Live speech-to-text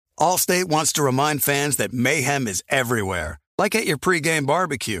Allstate wants to remind fans that mayhem is everywhere, like at your pregame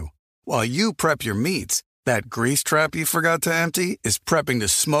barbecue. While you prep your meats, that grease trap you forgot to empty is prepping to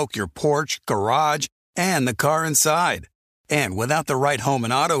smoke your porch, garage, and the car inside. And without the right home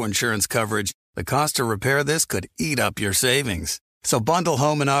and auto insurance coverage, the cost to repair this could eat up your savings. So bundle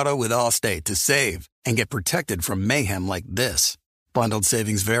home and auto with Allstate to save and get protected from mayhem like this. Bundled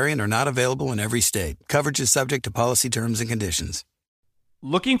savings vary and are not available in every state. Coverage is subject to policy terms and conditions.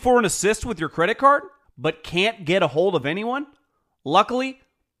 Looking for an assist with your credit card, but can't get a hold of anyone? Luckily,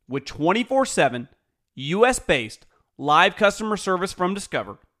 with 24/7, U.S.-based live customer service from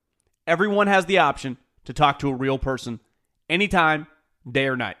Discover, everyone has the option to talk to a real person anytime, day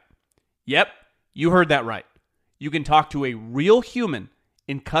or night. Yep, you heard that right. You can talk to a real human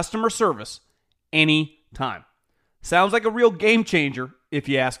in customer service anytime. Sounds like a real game changer if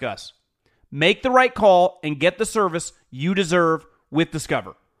you ask us. Make the right call and get the service you deserve with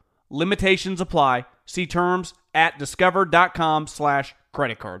Discover. Limitations apply. See terms at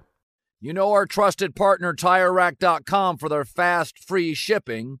discover.com/creditcard. You know our trusted partner TireRack.com for their fast, free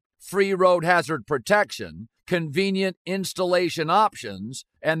shipping, free road hazard protection, convenient installation options,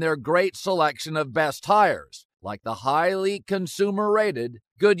 and their great selection of best tires, like the highly consumer-rated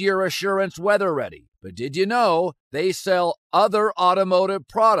Goodyear Assurance Weather Ready. But did you know they sell other automotive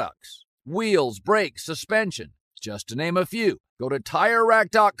products? Wheels, brakes, suspension, just to name a few. Go to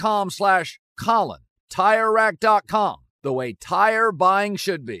TireRack.com/Colin. TireRack.com, the way tire buying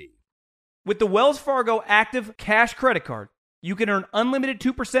should be. With the Wells Fargo Active Cash Credit Card, you can earn unlimited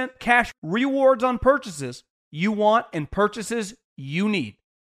 2% cash rewards on purchases you want and purchases you need.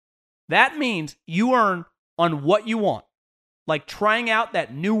 That means you earn on what you want, like trying out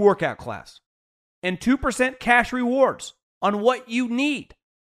that new workout class, and 2% cash rewards on what you need,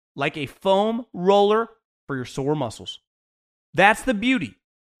 like a foam roller for your sore muscles. That's the beauty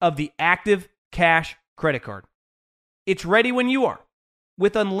of the Active Cash Credit Card. It's ready when you are,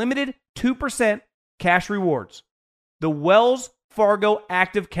 with unlimited 2% cash rewards. The Wells Fargo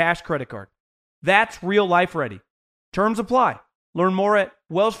Active Cash Credit Card. That's real life ready. Terms apply. Learn more at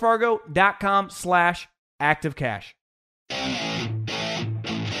wellsfargo.com/activecash.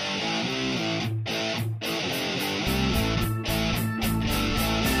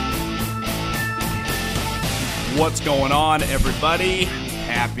 What's going on, everybody?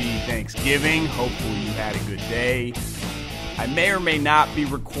 Happy Thanksgiving. Hopefully you had a good day. I may or may not be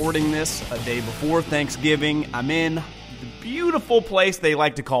recording this a day before Thanksgiving. I'm in the beautiful place they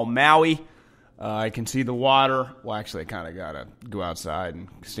like to call Maui. I can see the water. Well, actually, I kind of got to go outside and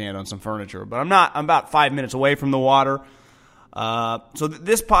stand on some furniture. But I'm not. I'm about 5 minutes away from the water. So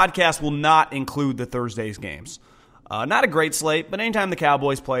this podcast will not include the Thursday's games. Not a great slate, but anytime the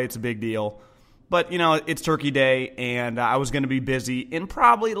Cowboys play, it's a big deal. But, you know, it's Turkey Day, and I was going to be busy and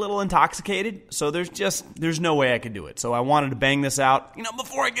probably a little intoxicated, so there's no way I could do it. So I wanted to bang this out,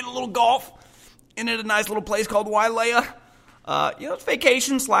 before I get a little golf in at a nice little place called Wailea. It's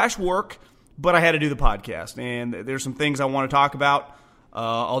vacation/work, but I had to do the podcast, and there's some things I want to talk about.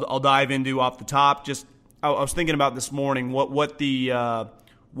 I'll dive into off the top. I was thinking about this morning what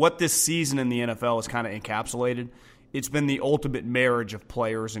this season in the NFL has kind of encapsulated. It's been the ultimate marriage of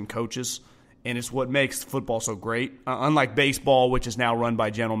players and coaches. And it's what makes football so great. Unlike baseball, which is now run by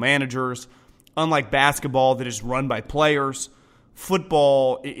general managers, unlike basketball that is run by players,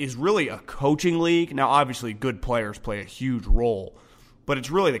 football is really a coaching league. Now, obviously, good players play a huge role, but it's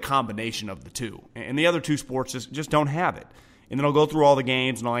really the combination of the two. And the other two sports just don't have it. And then I'll go through all the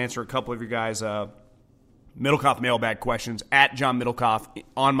games, and I'll answer a couple of your guys' Middlecoff mailbag questions at John Middlecoff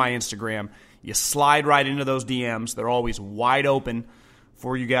on my Instagram. You slide right into those DMs. They're always wide open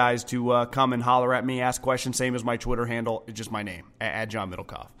for you guys to come and holler at me, ask questions, same as my Twitter handle. It's just my name, at John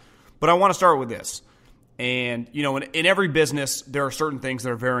Middlecoff. But I want to start with this. And, in every business, there are certain things that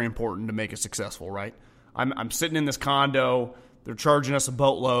are very important to make it successful, right? I'm sitting in this condo. They're charging us a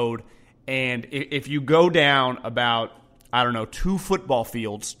boatload. And if you go down about, 2 football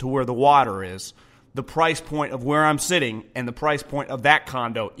fields to where the water is, the price point of where I'm sitting and the price point of that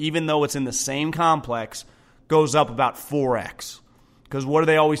condo, even though it's in the same complex, goes up about 4x. Because what do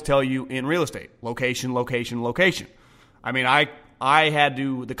they always tell you in real estate? Location, location, location. I mean, I had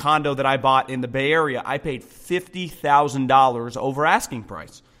the condo that I bought in the Bay Area, I paid $50,000 over asking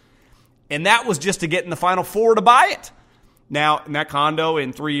price. And that was just to get in the Final Four to buy it. Now, in that condo,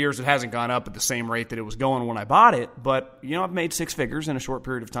 in 3 years, it hasn't gone up at the same rate that it was going when I bought it. But, I've made 6 figures in a short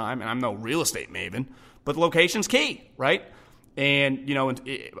period of time, and I'm no real estate maven. But location's key, right? And,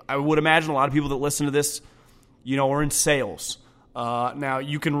 I would imagine a lot of people that listen to this, are in sales. Now,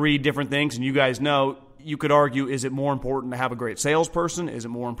 you can read different things, and you guys know you could argue, is it more important to have a great salesperson? Is it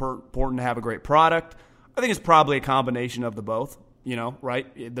more important to have a great product? I think it's probably a combination of the both,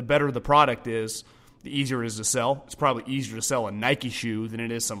 right? The better the product is, the easier it is to sell. It's probably easier to sell a Nike shoe than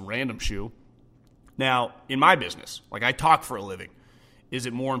it is some random shoe. Now, in my business, like I talk for a living, is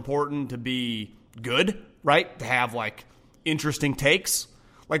it more important to be good, right? To have like interesting takes?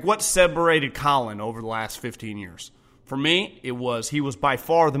 Like what separated Colin over the last 15 years? For me, he was by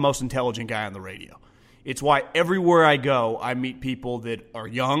far the most intelligent guy on the radio. It's why everywhere I go, I meet people that are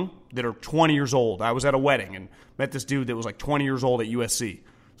young, that are 20 years old. I was at a wedding and met this dude that was like 20 years old at USC.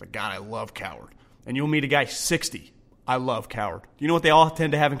 It's like, God, I love Coward. And you'll meet a guy 60. I love Coward. You know what they all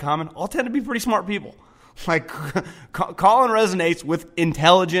tend to have in common? All tend to be pretty smart people. Like, Colin resonates with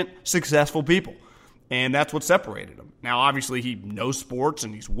intelligent, successful people. And that's what separated him. Now, obviously, he knows sports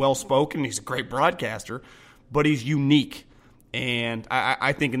and he's well-spoken. He's a great broadcaster, but he's unique. And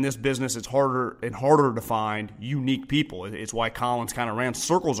I think in this business, it's harder and harder to find unique people. It's why Colin's kind of ran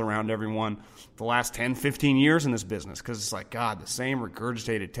circles around everyone the last 10, 15 years in this business, because it's like, God, the same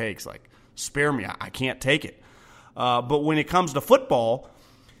regurgitated takes. Like, spare me. I can't take it. But when it comes to football,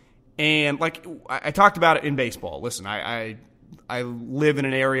 and like I talked about it in baseball, listen, I live in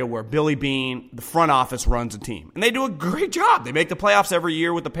an area where Billy Beane, the front office, runs a team. And they do a great job. They make the playoffs every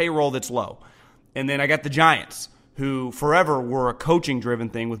year with the payroll that's low. And then I got the Giants, who forever were a coaching-driven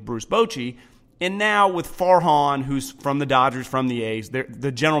thing with Bruce Bochy. And now with Farhan, who's from the Dodgers, from the A's,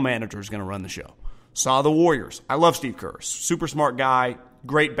 the general manager is going to run the show. Saw the Warriors. I love Steve Kerr. Super smart guy,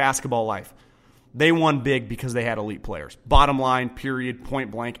 great basketball life. They won big because they had elite players. Bottom line, period,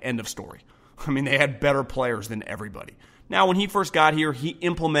 point blank, end of story. I mean, they had better players than everybody. Now, when he first got here, he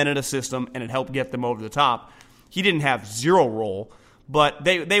implemented a system, and it helped get them over the top. He didn't have zero role, but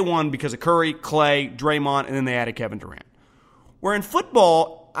they won because of Curry, Clay, Draymond, and then they added Kevin Durant. Where in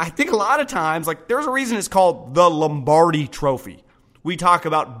football, I think a lot of times, like there's a reason it's called the Lombardi Trophy. We talk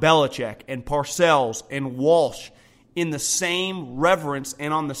about Belichick and Parcells and Walsh in the same reverence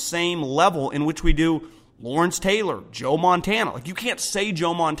and on the same level in which we do Lawrence Taylor, Joe Montana. Like you can't say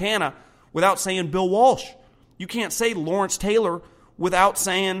Joe Montana without saying Bill Walsh. You can't say Lawrence Taylor without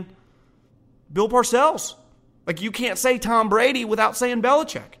saying Bill Parcells. Like you can't say Tom Brady without saying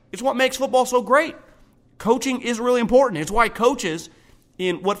Belichick. It's what makes football so great. Coaching is really important. It's why coaches,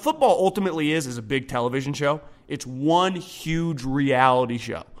 in what football ultimately is a big television show. It's one huge reality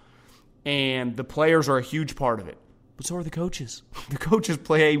show. And the players are a huge part of it. But so are the coaches. The coaches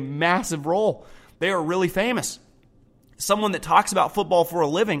play a massive role. They are really famous. Someone that talks about football for a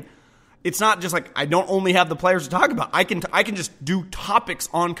living, it's not just like I don't only have the players to talk about. I can just do topics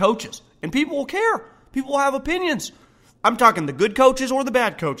on coaches. And people will care. People will have opinions. I'm talking the good coaches or the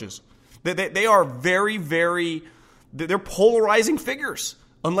bad coaches. They are very, very, they're polarizing figures.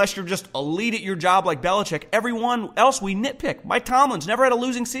 Unless you're just elite at your job like Belichick. Everyone else we nitpick. Mike Tomlin's never had a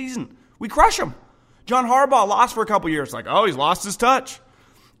losing season. We crush him. John Harbaugh lost for a couple years. Like, oh, he's lost his touch.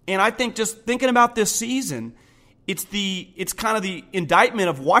 And I think just thinking about this season, it's kind of the indictment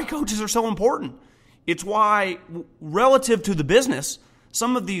of why coaches are so important. It's why, relative to the business,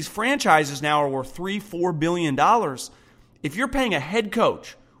 some of these franchises now are worth $3-4 billion. If you're paying a head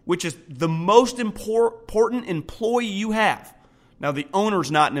coach, which is the most important employee you have. Now, the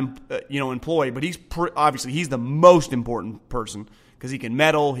owner's not an employee, but obviously he's the most important person because he can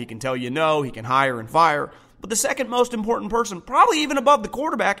meddle, he can tell you no, he can hire and fire. But the second most important person, probably even above the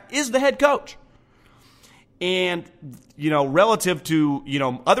quarterback, is the head coach. And, relative to,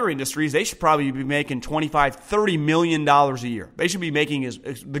 other industries, they should probably be making $25-30 million a year. They should be making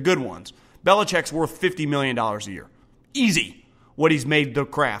the good ones. Belichick's worth $50 million a year. Easy. What he's made the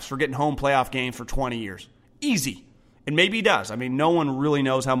Crafts for getting home playoff games for 20 years. Easy. And maybe he does. I mean, no one really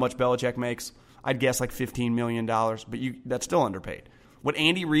knows how much Belichick makes. I'd guess like $15 million, but that's still underpaid. What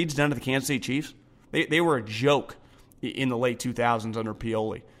Andy Reid's done to the Kansas City Chiefs, they were a joke in the late 2000s under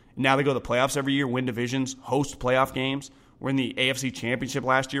Pioli. Now they go to the playoffs every year, win divisions, host playoff games. We're in the AFC Championship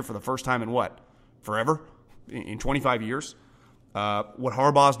last year for the first time in what? Forever? In 25 years? What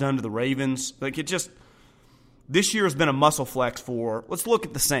Harbaugh's done to the Ravens. This year has been a muscle flex for, let's look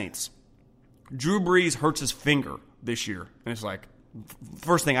at the Saints. Drew Brees hurts his finger this year. And it's like,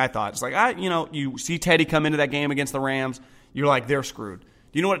 first thing I thought, it's like, you see Teddy come into that game against the Rams, you're like, they're screwed. Do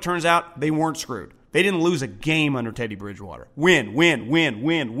you know what it turns out? They weren't screwed. They didn't lose a game under Teddy Bridgewater. Win.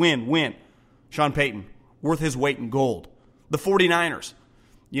 Sean Payton, worth his weight in gold. The 49ers,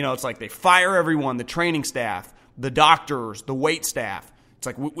 it's like they fire everyone, the training staff, the doctors, the wait staff. It's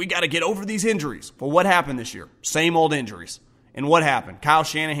like, we got to get over these injuries. Well, what happened this year? Same old injuries. And what happened? Kyle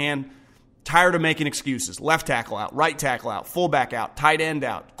Shanahan, tired of making excuses. Left tackle out, right tackle out, fullback out, tight end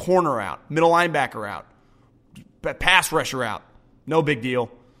out, corner out, middle linebacker out. Pass rusher out. No big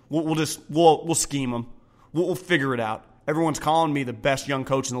deal. We'll scheme them. We'll figure it out. Everyone's calling me the best young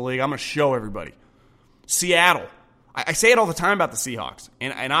coach in the league. I'm going to show everybody. Seattle. I say it all the time about the Seahawks.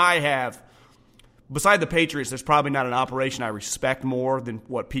 And I have, beside the Patriots, there's probably not an operation I respect more than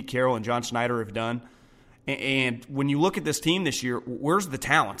what Pete Carroll and John Schneider have done. And when you look at this team this year, where's the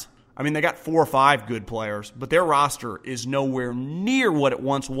talent? I mean, they got 4 or 5 good players, but their roster is nowhere near what it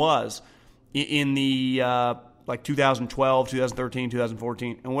once was in the 2012, 2013,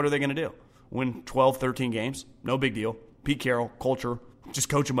 2014. And what are they going to do? Win 12, 13 games? No big deal. Pete Carroll, culture, just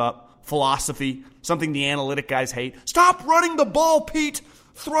coach them up. Philosophy, something the analytic guys hate. Stop running the ball, Pete.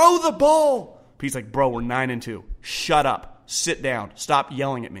 Throw the ball. Pete's like, bro, we're 9-2. Shut up. Sit down. Stop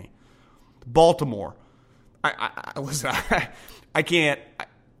yelling at me. Baltimore. Listen, I can't.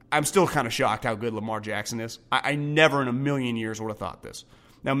 I'm still kind of shocked how good Lamar Jackson is. I never in a million years would have thought this.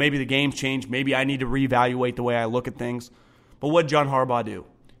 Now, maybe the game's changed. Maybe I need to reevaluate the way I look at things. But what did John Harbaugh do?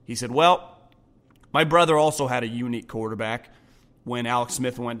 He said, well, my brother also had a unique quarterback when Alex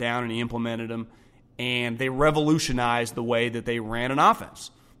Smith went down and he implemented him, and they revolutionized the way that they ran an offense.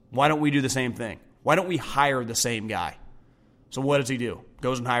 Why don't we do the same thing? Why don't we hire the same guy? So what does he do?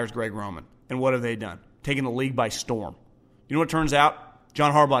 Goes and hires Greg Roman. And what have they done? Taken the league by storm. You know what it turns out?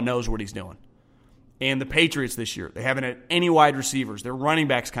 John Harbaugh knows what he's doing. And the Patriots this year, they haven't had any wide receivers. Their running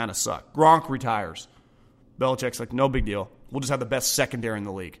backs kind of suck. Gronk retires. Belichick's like, no big deal. We'll just have the best secondary in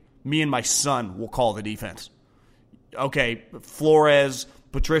the league. Me and my son will call the defense. Okay, Flores,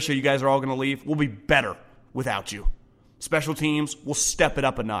 Patricia, you guys are all going to leave. We'll be better without you. Special teams, we'll step it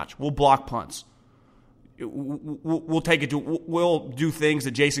up a notch. We'll block punts. We'll take it to. We'll do things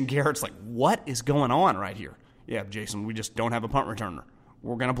that Jason Garrett's like, what is going on right here? Yeah, Jason, we just don't have a punt returner.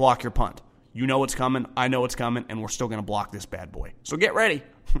 We're going to block your punt. You know it's coming. I know it's coming, and we're still going to block this bad boy. So get ready,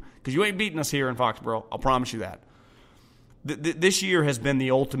 because you ain't beating us here in Foxborough. I'll promise you that. This year has been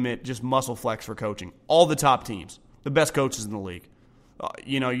the ultimate just muscle flex for coaching. All the top teams. The best coaches in the league.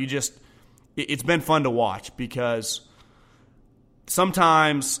 It's been fun to watch because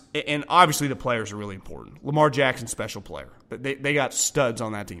sometimes, and obviously the players are really important. Lamar Jackson, special player. They got studs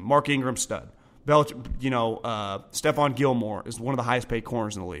on that team. Mark Ingram, stud. Stephon Gilmore is one of the highest paid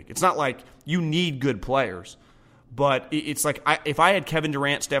corners in the league. It's not like you need good players, but it's like if I had Kevin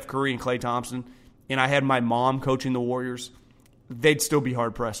Durant, Steph Curry, and Klay Thompson, and I had my mom coaching the Warriors, they'd still be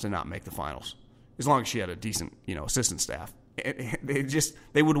hard-pressed to not make the finals. As long as she had a decent, assistant staff.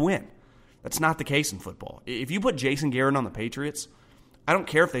 They would win. That's not the case in football. If you put Jason Garrett on the Patriots, I don't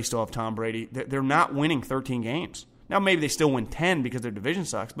care if they still have Tom Brady. They're not winning 13 games. Now, maybe they still win 10 because their division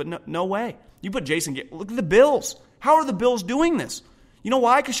sucks, but no way. You put Jason Garrett. Look at the Bills. How are the Bills doing this? You know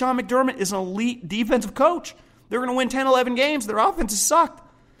why? Because Sean McDermott is an elite defensive coach. They're going to win 10, 11 games. Their offense has sucked.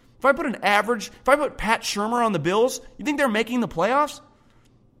 If I put Pat Shurmur on the Bills, you think they're making the playoffs?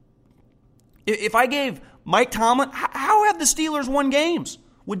 If I gave Mike Tomlin, how have the Steelers won games?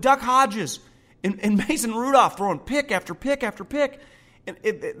 With Duck Hodges and Mason Rudolph throwing pick after pick after pick. And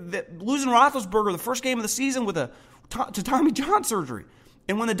losing Roethlisberger the first game of the season to Tommy John surgery.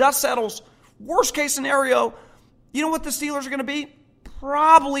 And when the dust settles, worst case scenario, you know what the Steelers are going to be?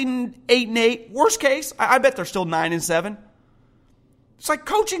 Probably 8-8. Worst case, I bet they're still 9-7. It's like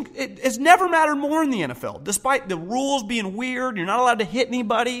coaching, it has never mattered more in the NFL. Despite the rules being weird, you're not allowed to hit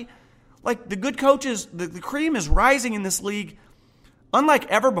anybody. Like, the good coaches, the cream is rising in this league unlike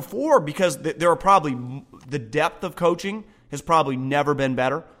ever before because there are probably, the depth of coaching has probably never been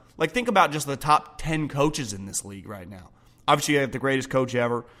better. Like, think about just the top 10 coaches in this league right now. Obviously, you have the greatest coach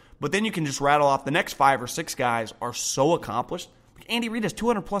ever, but then you can just rattle off the next 5 or 6 guys are so accomplished. Like Andy Reid has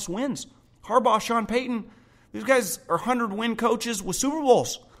 200-plus wins. Harbaugh, Sean Payton, these guys are 100-win coaches with Super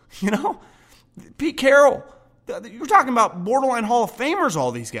Bowls. Pete Carroll, you're talking about borderline Hall of Famers,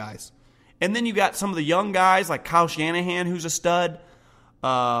 all these guys. And then you got some of the young guys like Kyle Shanahan, who's a stud.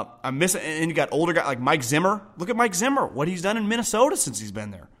 I'm missing, and you got older guys like Mike Zimmer. Look at Mike Zimmer, what he's done in Minnesota since he's been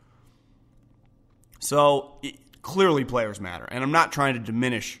there. So clearly, players matter, and I'm not trying to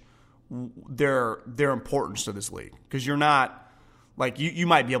diminish their importance to this league because you're not like you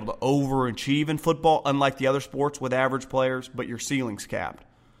might be able to overachieve in football, unlike the other sports with average players, but your ceiling's capped.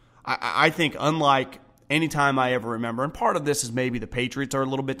 I think unlike any time I ever remember, and part of this is maybe the Patriots are a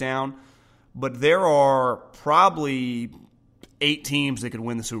little bit down. But there are probably 8 teams that could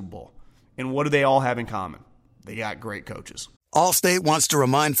win the Super Bowl. And what do they all have in common? They got great coaches. Allstate wants to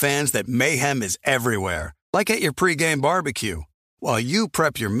remind fans that mayhem is everywhere, like at your pregame barbecue. While you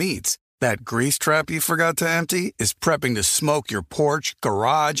prep your meats, that grease trap you forgot to empty is prepping to smoke your porch,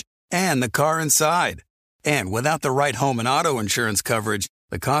 garage, and the car inside. And without the right home and auto insurance coverage,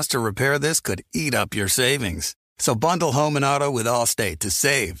 the cost to repair this could eat up your savings. So bundle home and auto with Allstate to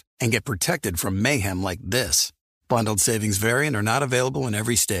save and get protected from mayhem like this. Bundled savings vary and are not available in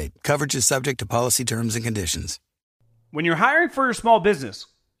every state. Coverage is subject to policy terms and conditions. When you're hiring for your small business,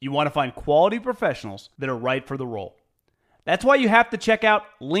 you want to find quality professionals that are right for the role. That's why you have to check out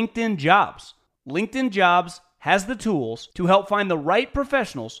LinkedIn Jobs. LinkedIn Jobs has the tools to help find the right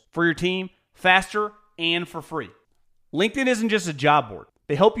professionals for your team faster and for free. LinkedIn isn't just a job board.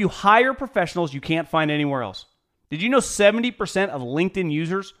 They help you hire professionals you can't find anywhere else. Did you know 70% of LinkedIn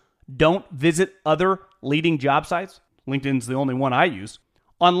users don't visit other leading job sites? LinkedIn's the only one I use.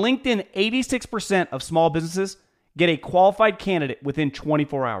 On LinkedIn, 86% of small businesses get a qualified candidate within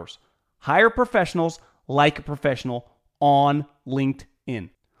 24 hours. Hire professionals like a professional on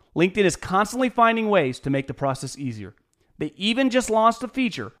LinkedIn. LinkedIn is constantly finding ways to make the process easier. They even just launched a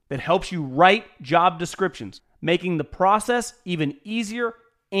feature that helps you write job descriptions, making the process even easier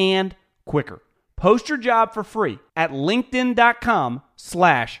and quicker. Post your job for free at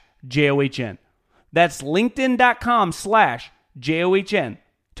linkedin.com/JOHN. That's linkedin.com/JOHN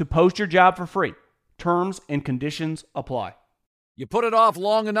to post your job for free. Terms and conditions apply. You put it off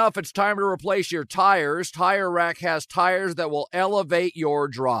long enough, it's time to replace your tires. Tire Rack has tires that will elevate your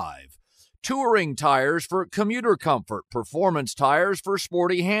drive. Touring tires for commuter comfort, performance tires for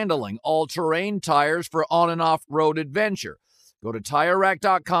sporty handling, all-terrain tires for on- and off-road adventure. Go to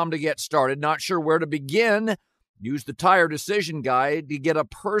TireRack.com to get started. Not sure where to begin? Use the Tire Decision Guide to get a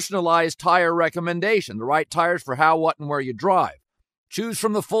personalized tire recommendation, the right tires for how, what, and where you drive. Choose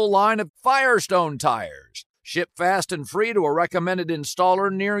from the full line of Firestone tires. Ship fast and free to a recommended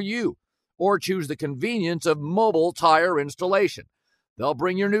installer near you. Or choose the convenience of mobile tire installation. They'll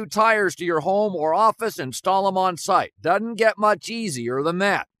bring your new tires to your home or office and install them on site. Doesn't get much easier than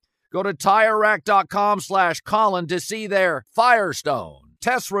that. Go to TireRack.com/Colin to see their Firestone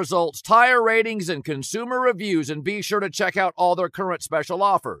test results, tire ratings, and consumer reviews, and be sure to check out all their current special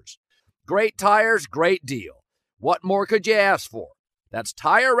offers. Great tires, great deal. What more could you ask for? That's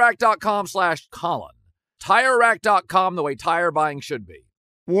TireRack.com/Colin. TireRack.com, the way tire buying should be.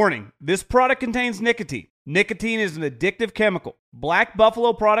 Warning, this product contains nicotine. Nicotine is an addictive chemical. Black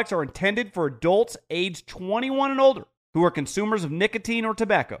Buffalo products are intended for adults aged 21 and older who are consumers of nicotine or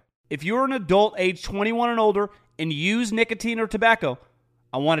tobacco. If you're an adult aged 21 and older and use nicotine or tobacco,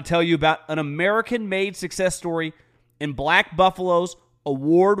 I want to tell you about an American-made success story in Black Buffalo's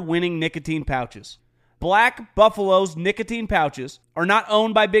award-winning nicotine pouches. Black Buffalo's nicotine pouches are not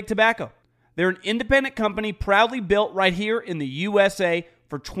owned by Big Tobacco. They're an independent company proudly built right here in the USA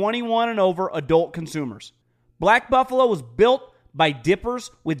for 21 and over adult consumers. Black Buffalo was built by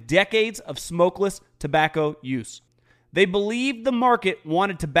dippers with decades of smokeless tobacco use. They believed the market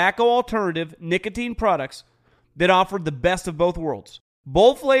wanted tobacco alternative nicotine products that offered the best of both worlds.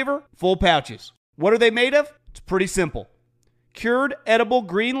 Bold flavor, full pouches. What are they made of? It's pretty simple. Cured edible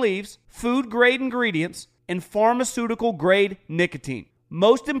green leaves, food-grade ingredients, and pharmaceutical-grade nicotine.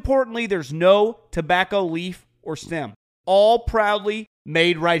 Most importantly, there's no tobacco leaf or stem. All proudly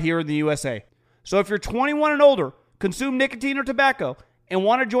made right here in the USA. So if you're 21 and older, consume nicotine or tobacco, and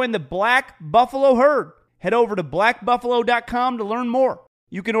want to join the Black Buffalo herd, head over to blackbuffalo.com to learn more.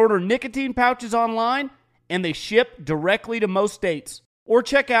 You can order nicotine pouches online, and they ship directly to most states. Or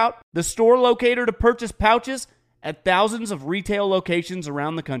check out the store locator to purchase pouches at thousands of retail locations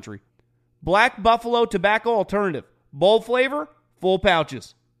around the country. Black Buffalo Tobacco Alternative. Bold flavor, full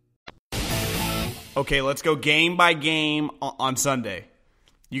pouches. Okay, let's go game by game on Sunday.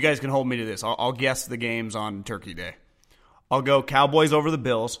 You guys can hold me to this. I'll guess the games on Turkey Day. I'll go Cowboys over the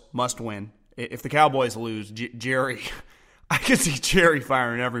Bills, must win. If the Cowboys lose, Jerry, I can see Jerry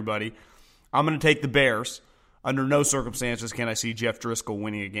firing everybody. I'm going to take the Bears. Under no circumstances can I see Jeff Driscoll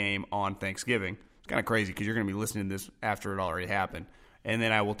winning a game on Thanksgiving. It's kind of crazy because you're going to be listening to this after it already happened. And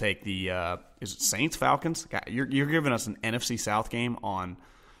then I will take the is it Saints Falcons? God, you're giving us an NFC South game on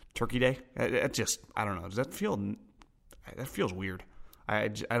Turkey Day. It just, I don't know. Does that feel? That feels weird. I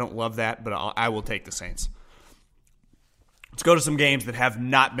don't love that, but I will take the Saints. Let's go to some games that have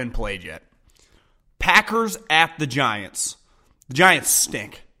not been played yet. Packers at the Giants. The Giants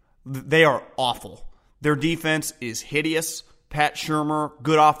stink. They are awful. Their defense is hideous. Pat Shurmur,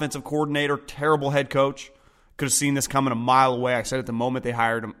 good offensive coordinator, terrible head coach. Could have seen this coming a mile away. I said at the moment they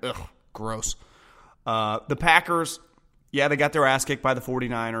hired him, ugh, gross. The Packers, yeah, they got their ass kicked by the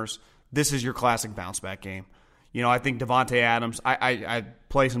 49ers. This is your classic bounce-back game. You know, I think Devontae Adams, I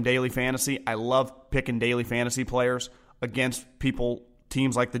play some daily fantasy. I love picking daily fantasy players against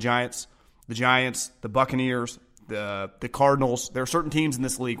teams like the Giants, the Buccaneers, the Cardinals. There are certain teams in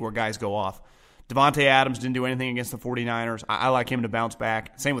this league where guys go off. Devontae Adams didn't do anything against the 49ers. I like him to bounce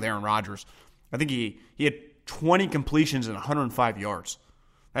back. Same with Aaron Rodgers. I think he had 20 completions and 105 yards.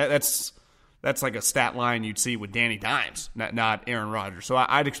 That's like a stat line you'd see with Danny Dimes, not Aaron Rodgers. So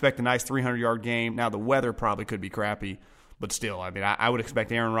I'd expect a nice 300-yard game. Now, the weather probably could be crappy, but still, I mean, I would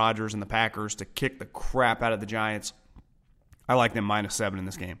expect Aaron Rodgers and the Packers to kick the crap out of the Giants. I like them -7 in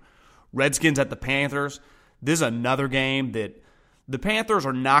this game. Redskins at the Panthers. This is another game that the Panthers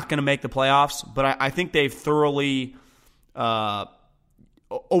are not going to make the playoffs, but I think they've thoroughly, over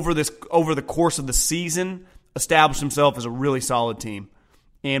the course of the season, established themselves as a really solid team.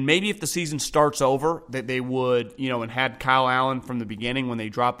 And maybe if the season starts over, that they would, and had Kyle Allen from the beginning when they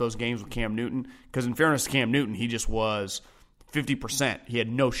dropped those games with Cam Newton. Because in fairness to Cam Newton, he just was 50%. He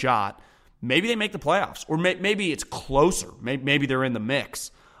had no shot. Maybe they make the playoffs. Or maybe it's closer. Maybe they're in the mix.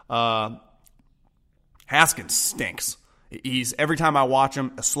 Haskins stinks. He's, every time I watch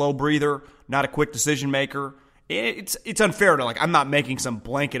him, a slow breather, not a quick decision maker. It's unfair to, I'm not making some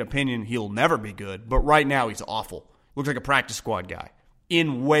blanket opinion he'll never be good. But right now, he's awful. Looks like a practice squad guy.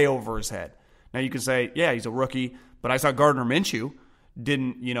 In way over his head. Now you can say, yeah, he's a rookie, but I saw Gardner Minshew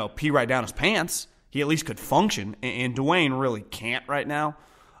didn't, pee right down his pants. He at least could function, and Dwayne really can't right now.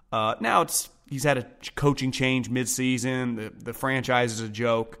 Now he's had a coaching change midseason. The franchise is a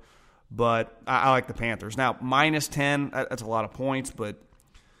joke, but I like the Panthers. Now, -10, that's a lot of points, but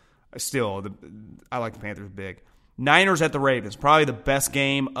still, I like the Panthers big. Niners at the Ravens, probably the best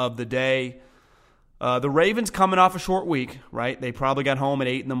game of the day. The Ravens coming off a short week, right? They probably got home at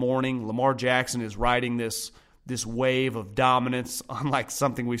 8 in the morning. Lamar Jackson is riding this wave of dominance, unlike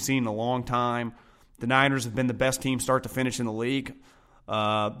something we've seen in a long time. The Niners have been the best team start to finish in the league.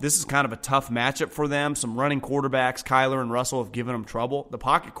 This is kind of a tough matchup for them. Some running quarterbacks, Kyler and Russell, have given them trouble. The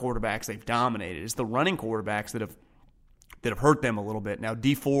pocket quarterbacks, they've dominated. It's the running quarterbacks that have hurt them a little bit. Now,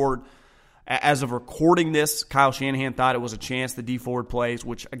 Dee Ford, as of recording this, Kyle Shanahan thought it was a chance that Dee Ford plays,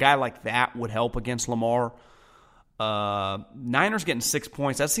 which a guy like that would help against Lamar. Niners getting 6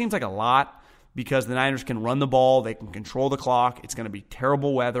 points. That seems like a lot because the Niners can run the ball. They can control the clock. It's going to be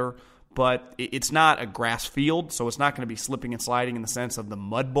terrible weather, but it's not a grass field, so it's not going to be slipping and sliding in the sense of the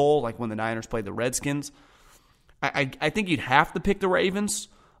Mud Bowl like when the Niners played the Redskins. I think you'd have to pick the Ravens,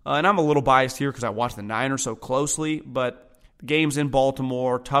 and I'm a little biased here because I watch the Niners so closely, but the game's in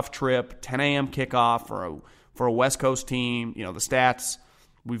Baltimore, tough trip, 10 a.m. kickoff for a West Coast team. The stats,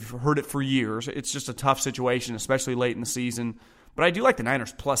 we've heard it for years. It's just a tough situation, especially late in the season. But I do like the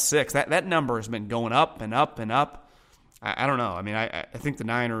Niners +6. That number has been going up and up and up. I don't know. I mean, I think the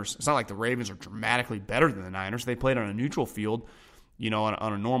Niners, it's not like the Ravens are dramatically better than the Niners. They played on a neutral field.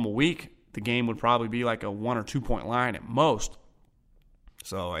 On a normal week, the game would probably be like a 1 or 2 point line at most.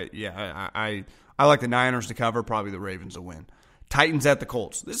 So, I like the Niners to cover, probably the Ravens to win. Titans at the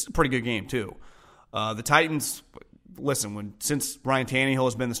Colts. This is a pretty good game, too. The Titans, listen, since Ryan Tannehill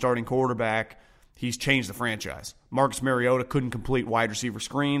has been the starting quarterback, he's changed the franchise. Marcus Mariota couldn't complete wide receiver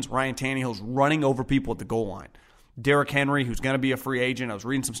screens. Ryan Tannehill's running over people at the goal line. Derrick Henry, who's going to be a free agent, I was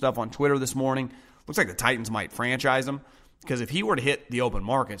reading some stuff on Twitter this morning. Looks like the Titans might franchise him because if he were to hit the open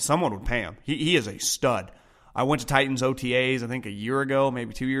market, someone would pay him. He is a stud. I went to Titans OTAs, I think a year ago,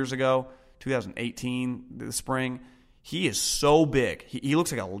 maybe 2 years ago, 2018, the spring. He is so big. He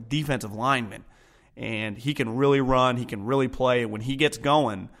looks like a defensive lineman, and he can really run. He can really play. When he gets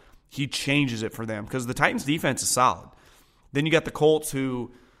going, he changes it for them because the Titans' defense is solid. Then you got the Colts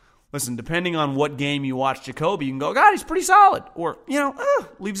who, listen, depending on what game you watch Jacoby, you can go, God, he's pretty solid. Or,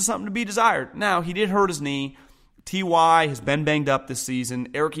 leaves something to be desired. Now, he did hurt his knee. T.Y. has been banged up this season.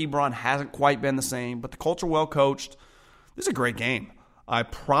 Eric Ebron hasn't quite been the same, but the Colts are well coached. This is a great game. I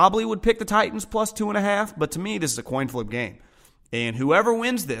probably would pick the Titans +2.5, but to me, this is a coin flip game. And whoever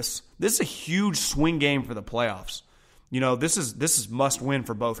wins this is a huge swing game for the playoffs. This is must win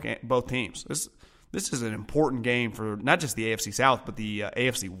for both teams. This is an important game for not just the AFC South, but the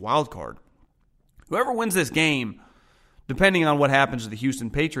AFC wild card. Whoever wins this game, depending on what happens to the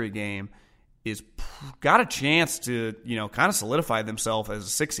Houston Patriot game, is got a chance to kind of solidify themselves as a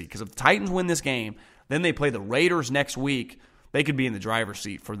 6 seed. Because if the Titans win this game, then they play the Raiders next week. They could be in the driver's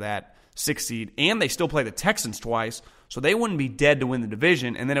seat for that 6 seed. And they still play the Texans twice, so they wouldn't be dead to win the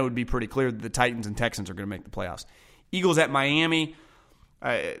division, and then it would be pretty clear that the Titans and Texans are going to make the playoffs. Eagles at Miami.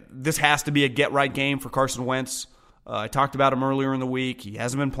 This has to be a get-right game for Carson Wentz. I talked about him earlier in the week. He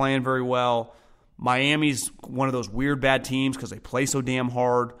hasn't been playing very well. Miami's one of those weird bad teams because they play so damn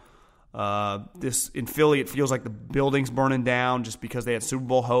hard. In Philly, it feels like the building's burning down just because they had Super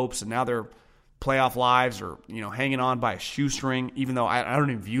Bowl hopes, and now their playoff lives are hanging on by a shoestring, even though I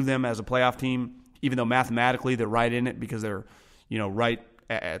don't even view them as a playoff team, even though mathematically they're right in it because they're right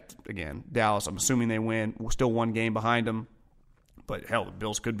at, again, Dallas. I'm assuming they win. We're still one game behind them. But, hell, the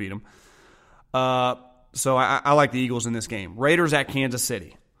Bills could beat them. So I like the Eagles in this game. Raiders at Kansas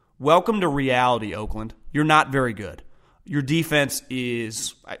City. Welcome to reality, Oakland. You're not very good. Your defense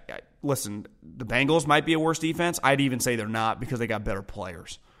is, listen, the Bengals might be a worse defense. I'd even say they're not because they got better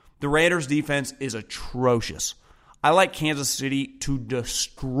players. The Raiders' defense is atrocious. I like Kansas City to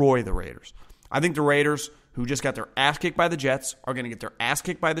destroy the Raiders. I think the Raiders, who just got their ass kicked by the Jets, are going to get their ass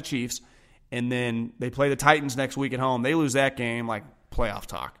kicked by the Chiefs, and then they play the Titans next week at home. They lose that game, like playoff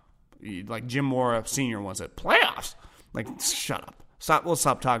talk. Like Jim Mora Sr. once said, playoffs? Like, shut up. Let's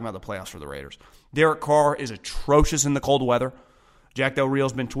stop talking about the playoffs for the Raiders. Derek Carr is atrocious in the cold weather. Jack Del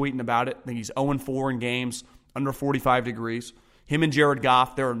Rio's been tweeting about it. I think he's 0-4 in games under 45 degrees. Him and Jared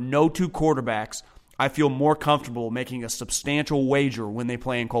Goff, there are no two quarterbacks I feel more comfortable making a substantial wager when they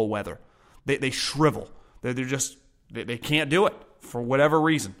play in cold weather. They shrivel. They can't do it for whatever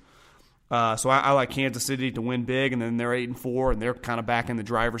reason. So I like Kansas City to win big, and then they're 8-4, and they're kind of back in the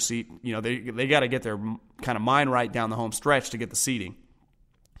driver's seat. You know, they got to get their kind of mind right down the home stretch to get the seeding.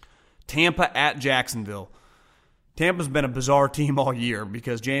 Tampa at Jacksonville. Tampa's been a bizarre team all year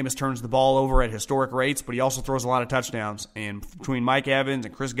because Jameis turns the ball over at historic rates, but he also throws a lot of touchdowns. And between Mike Evans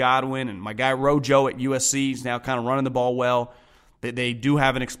and Chris Godwin and my guy Rojo at USC is now kind of running the ball well. They do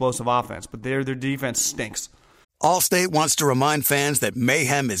have an explosive offense, but their defense stinks. Allstate wants to remind fans that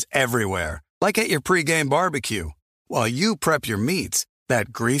mayhem is everywhere, like at your pregame barbecue. While you prep your meats,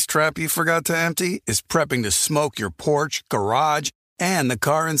 that grease trap you forgot to empty is prepping to smoke your porch, garage, and the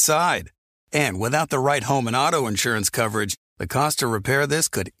car inside. And without the right home and auto insurance coverage, the cost to repair this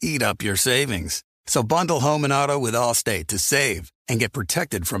could eat up your savings. So bundle home and auto with Allstate to save and get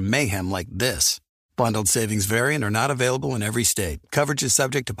protected from mayhem like this. Bundled savings variant are not available in every state. Coverage is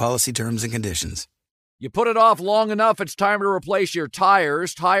subject to policy terms and conditions. You put it off long enough, it's time to replace your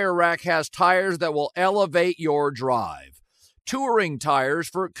tires. Tire Rack has tires that will elevate your drive. Touring tires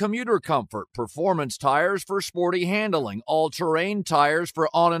for commuter comfort, performance tires for sporty handling, all-terrain tires for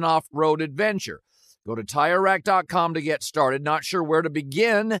on- and off-road adventure. Go to TireRack.com to get started. Not sure where to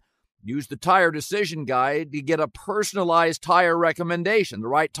begin? Use the Tire Decision Guide to get a personalized tire recommendation, the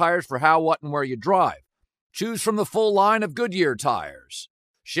right tires for how, what, and where you drive. Choose from the full line of Goodyear tires.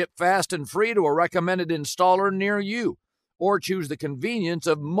 Ship fast and free to a recommended installer near you. Or choose the convenience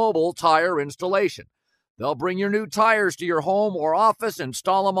of mobile tire installation. They'll bring your new tires to your home or office and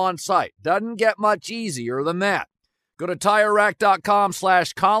install them on site. Doesn't get much easier than that. Go to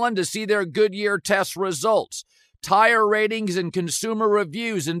TireRack.com/Colin to see their Goodyear test results, tire ratings, and consumer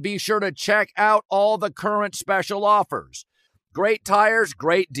reviews, and be sure to check out all the current special offers. Great tires,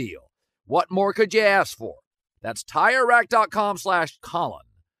 great deal. What more could you ask for? That's TireRack.com/Colin.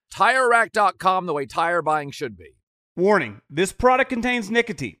 TireRack.com, the way tire buying should be. Warning, this product contains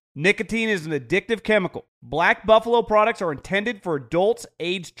nicotine. Nicotine is an addictive chemical. Black Buffalo products are intended for adults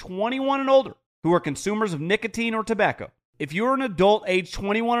aged 21 and older who are consumers of nicotine or tobacco. If you're an adult aged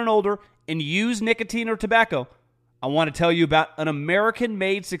 21 and older and use nicotine or tobacco, I want to tell you about an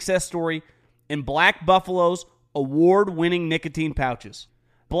American-made success story in Black Buffalo's award-winning nicotine pouches.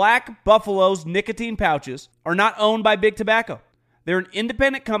 Black Buffalo's nicotine pouches are not owned by Big Tobacco. They're an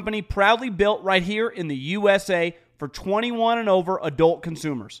independent company proudly built right here in the USA for 21 and over adult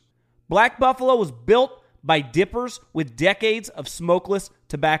consumers. Black Buffalo was built by dippers with decades of smokeless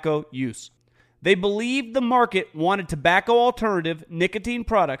tobacco use. They believed the market wanted tobacco alternative nicotine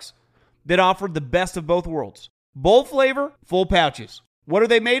products that offered the best of both worlds. Bold flavor, full pouches. What are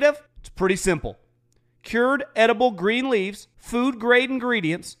they made of? It's pretty simple. Cured edible green leaves, food-grade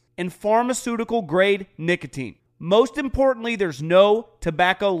ingredients, and pharmaceutical-grade nicotine. Most importantly, there's no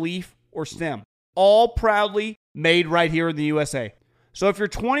tobacco leaf or stem. All proudly made right here in the USA. So if you're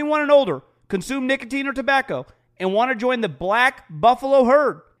 21 and older, consume nicotine or tobacco, and want to join the Black Buffalo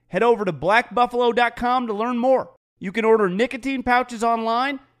herd, head over to blackbuffalo.com to learn more. You can order nicotine pouches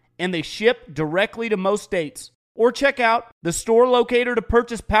online, and they ship directly to most states. Or check out the store locator to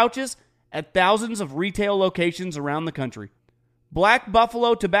purchase pouches at thousands of retail locations around the country. Black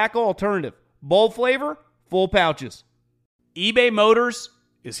Buffalo Tobacco Alternative. Bold flavor, full pouches. eBay Motors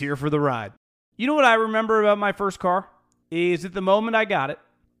is here for the ride. You know what I remember about my first car? Is at the moment I got it,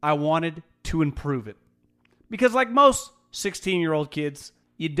 I wanted to improve it. Because like most 16-year-old kids,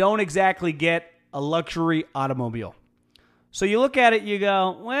 you don't exactly get a luxury automobile. So you look at it, you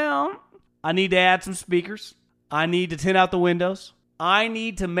go, well, I need to add some speakers. I need to tint out the windows. I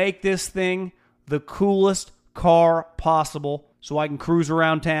need to make this thing the coolest car possible so I can cruise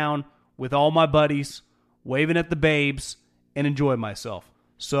around town with all my buddies, waving at the babes, and enjoy myself.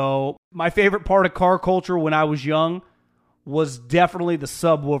 So my favorite part of car culture when I was young was definitely the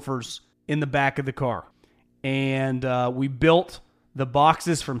subwoofers in the back of the car. And we built the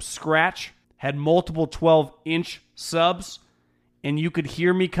boxes from scratch, had multiple 12-inch subs, and you could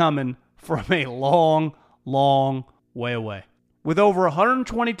hear me coming from a long, long way away. With over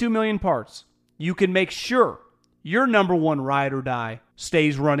 122 million parts, you can make sure your number one ride or die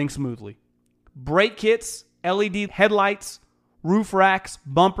stays running smoothly. Brake kits, LED headlights, roof racks,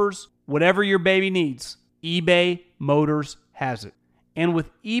 bumpers, whatever your baby needs, eBay Motors has it. And with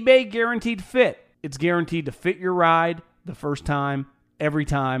eBay Guaranteed Fit, it's guaranteed to fit your ride the first time, every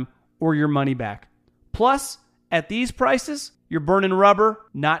time, or your money back. Plus, at these prices, you're burning rubber,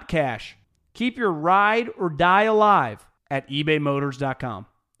 not cash. Keep your ride or die alive at ebaymotors.com.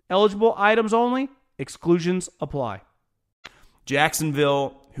 Eligible items only. Exclusions apply.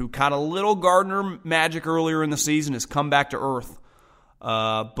 Jacksonville, who caught a little Gardner magic earlier in the season, has come back to earth.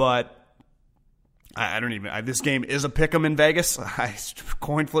 But I don't even. This game is a pick'em in Vegas.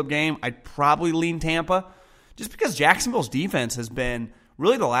 Coin flip game. I'd probably lean Tampa, just because Jacksonville's defense has been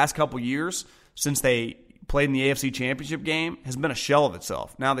really the last couple years since they played in the AFC Championship game has been a shell of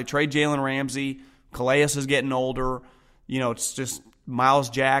itself. Now they trade Jalen Ramsey. Calais is getting older. It's just Miles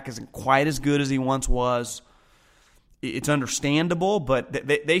Jack isn't quite as good as he once was. It's understandable, but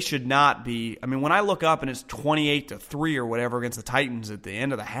they should not be. I mean, when I look up and it's 28-3 or whatever against the Titans at the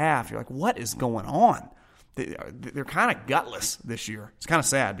end of the half, you're like, what is going on? They're kind of gutless this year. It's kind of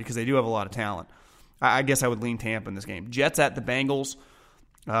sad because they do have a lot of talent. I guess I would lean Tampa in this game. Jets at the Bengals.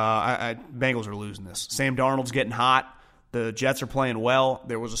 Bengals are losing this. Sam Darnold's getting hot. The Jets are playing well.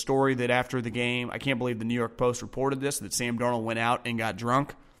 There was a story that after the game, I can't believe the New York Post reported this, that Sam Darnold went out and got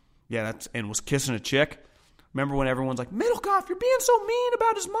drunk. Yeah, and was kissing a chick. Remember when everyone's like, Middlecoff, you're being so mean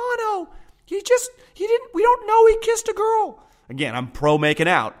about his mono. We don't know he kissed a girl. Again, I'm pro making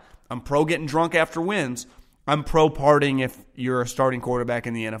out. I'm pro getting drunk after wins. I'm pro partying if you're a starting quarterback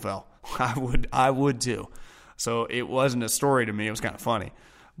in the NFL. I would too. So it wasn't a story to me. It was kind of funny.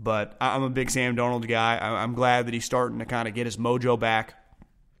 But I'm a big Sam Darnold guy. I'm glad that he's starting to kind of get his mojo back.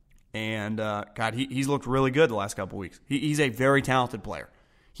 And, God, he's looked really good the last couple weeks. He's a very talented player.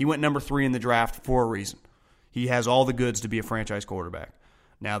 He went number 3 in the draft for a reason. He has all the goods to be a franchise quarterback.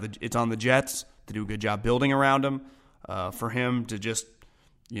 Now it's on the Jets to do a good job building around him, for him to just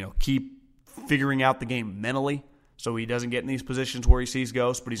keep figuring out the game mentally so he doesn't get in these positions where he sees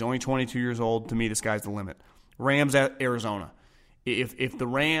ghosts, but he's only 22 years old. To me, the sky's the limit. Rams at Arizona. If the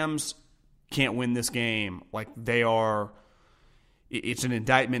Rams can't win this game, like they are, it's an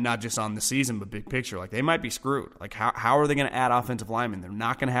indictment not just on the season but big picture. Like they might be screwed. Like how are they going to add offensive linemen? They're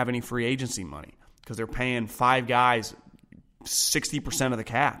not going to have any free agency money because they're paying 5 guys 60% of the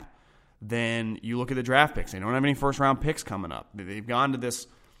cap. Then you look at the draft picks. They don't have any first-round picks coming up. They've gone to this.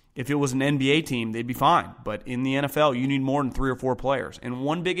 If it was an NBA team, they'd be fine. But in the NFL, you need more than 3 or 4 players. And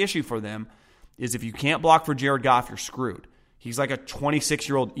one big issue for them is if you can't block for Jared Goff, you're screwed. He's like a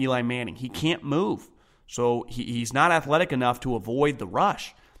 26-year-old Eli Manning. He can't move. So he's not athletic enough to avoid the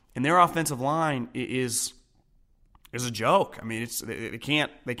rush. And their offensive line is a joke. I mean, they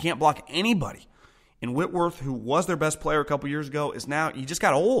can't block anybody. And Whitworth, who was their best player a couple years ago, is now, he just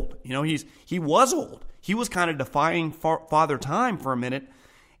got old. He was old. He was kind of defying father time for a minute.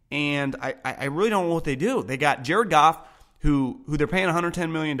 And I really don't know what they do. They got Jared Goff, who they're paying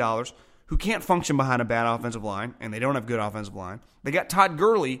 $110 million, who can't function behind a bad offensive line, and they don't have good offensive line. They got Todd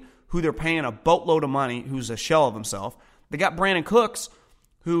Gurley, who they're paying a boatload of money, who's a shell of himself. They got Brandon Cooks,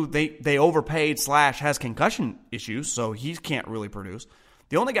 who they overpaid / has concussion issues, so he can't really produce.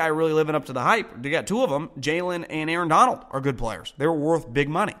 The only guy really living up to the hype, they got 2 of them, Jalen and Aaron Donald, are good players. They're worth big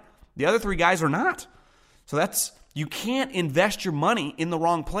money. The other 3 guys are not. So you can't invest your money in the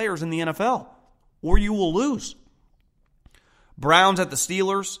wrong players in the NFL, or you will lose. Browns at the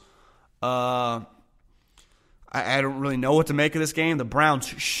Steelers. I don't really know what to make of this game. The Browns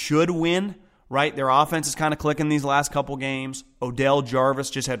should win, right? Their offense is kind of clicking these last couple games. Odell Jarvis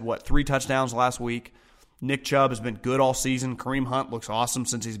just had, 3 touchdowns last week. Nick Chubb has been good all season. Kareem Hunt looks awesome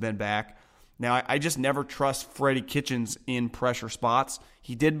since he's been back. Now, I just never trust Freddie Kitchens in pressure spots.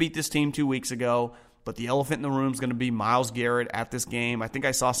 He did beat this team 2 weeks ago, but the elephant in the room is going to be Myles Garrett at this game. I think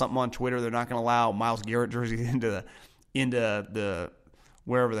I saw something on Twitter. They're not going to allow Myles Garrett jerseys into the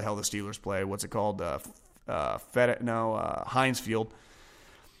wherever the hell the Steelers play. What's it called? Heinz Field.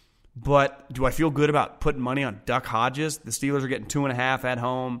 But do I feel good about putting money on Duck Hodges? The Steelers are getting 2.5 at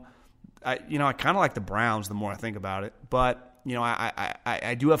home. I kind of like the Browns the more I think about it. But,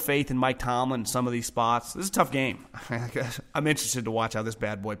 I do have faith in Mike Tomlin in some of these spots. This is a tough game. I'm interested to watch how this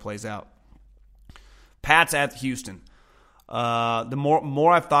bad boy plays out. Pats at Houston. The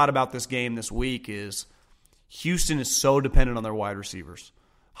more I've thought about this game this week is Houston is so dependent on their wide receivers,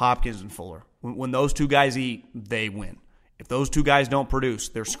 Hopkins and Fuller. When those 2 guys eat, they win. If those 2 guys don't produce,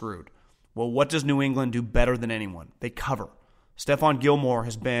 they're screwed. Well, what does New England do better than anyone? They cover. Stephon Gilmore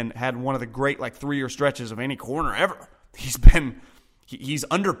has had one of the great 3-year stretches of any corner ever. He's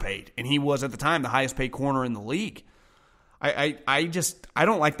underpaid, and he was at the time the highest paid corner in the league. I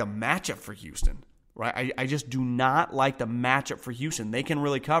don't like the matchup for Houston, right? I just do not like the matchup for Houston. They can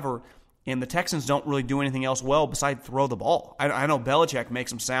really cover, and the Texans don't really do anything else well besides throw the ball. I know Belichick makes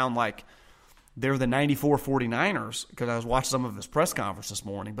them sound like they're the 94 49ers because I was watching some of his press conference this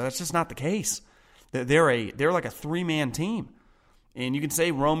morning, but that's just not the case. They're like a 3-man team. And you can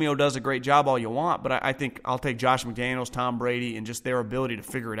say Romeo does a great job all you want, but I think I'll take Josh McDaniels, Tom Brady, and just their ability to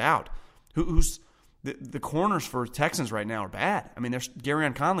figure it out. The corners for Texans right now are bad. I mean,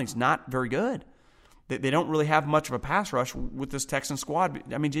 Garyon Conley's not very good. They don't really have much of a pass rush with this Texan squad.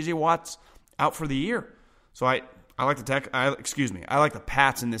 I mean, J.J. Watt's out for the year. So I like the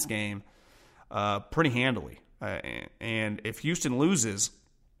Pats in this game pretty handily. And if Houston loses,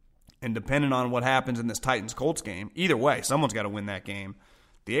 and depending on what happens in this Titans-Colts game, either way, someone's got to win that game.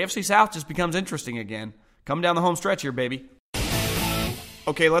 The AFC South just becomes interesting again. Coming down the home stretch here, baby.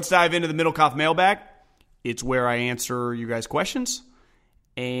 Okay, let's dive into the Middlecoff mailbag. It's where I answer you guys' questions.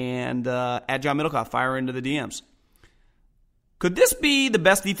 And at John Middlecoff, fire into the DMs. Could this be the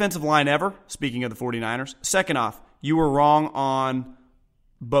best defensive line ever? Speaking of the 49ers. Second off, you were wrong on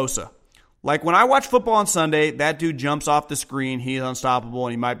Bosa. Like when I watch football on Sunday, that dude jumps off the screen. He's unstoppable,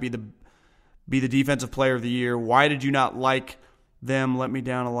 and he might be the defensive player of the year. Why did you not like them? Let me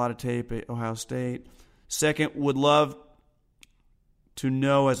down a lot of tape at Ohio State. Second, would love to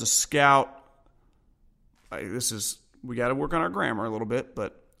know as a scout. We got to work on our grammar a little bit,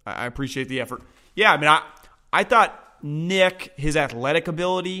 but I appreciate the effort. Yeah, I mean, I thought Nick, his athletic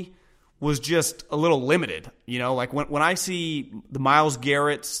ability was just a little limited. You know, like when I see the Myles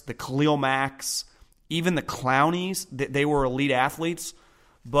Garretts, the Khalil Macks, even the Clownies, they were elite athletes,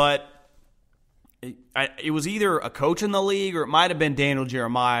 but it was either a coach in the league or it might have been Daniel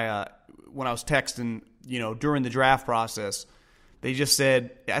Jeremiah when I was texting, during the draft process. They just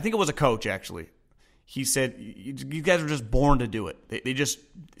said, I think it was a coach actually. He said, you guys are just born to do it.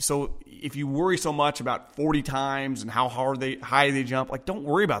 So if you worry so much about 40 times and how high they jump, don't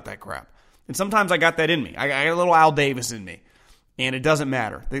worry about that crap. And sometimes I got that in me. I got a little Al Davis in me. And it doesn't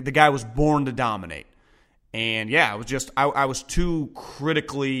matter. The guy was born to dominate. And yeah, it was just, I was too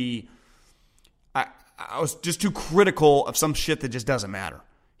critically, I was just too critical of some shit that just doesn't matter.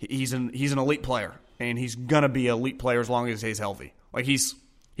 He's an elite player. And he's going to be an elite player as long as he's healthy. He's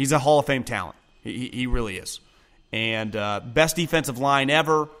a Hall of Fame talent. He really is. And best defensive line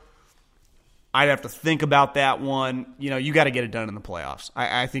ever. I'd have to think about that one. You got to get it done in the playoffs.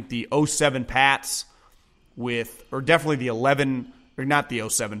 I think the 07 Pats or definitely the 11, or not the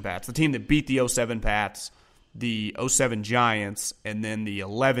 07 Pats, the team that beat the 07 Pats, the 07 Giants, and then the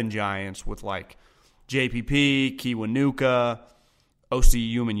 11 Giants with JPP, Kiwanuka,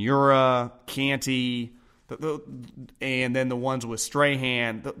 O.C. Umenyiora, Canty, and then the ones with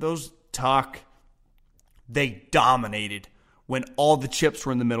Strahan, those Tuck, they dominated when all the chips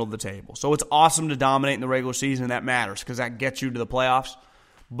were in the middle of the table. So it's awesome to dominate in the regular season, and that matters because that gets you to the playoffs.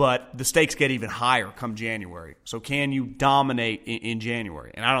 But the stakes get even higher come January. So can you dominate in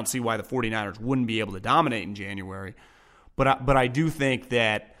January? And I don't see why the 49ers wouldn't be able to dominate in January. But I do think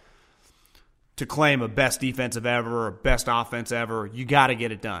that to claim a best defensive ever or best offense ever, you got to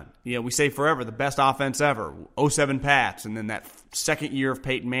get it done. We say forever the best offense ever, 07 Pats, and then that second year of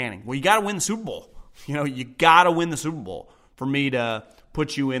Peyton Manning. Well, you got to win the Super Bowl. You got to win the Super Bowl for me to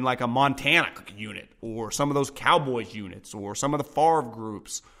put you in a Montana unit or some of those Cowboys units or some of the Favre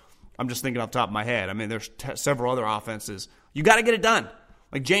groups. I'm just thinking off the top of my head. I mean, there's several other offenses. You got to get it done.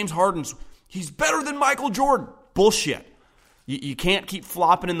 James Harden's, he's better than Michael Jordan. Bullshit. You can't keep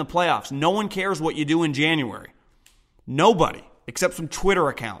flopping in the playoffs. No one cares what you do in January. Nobody, except some Twitter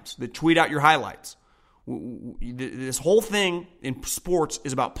accounts that tweet out your highlights. This whole thing in sports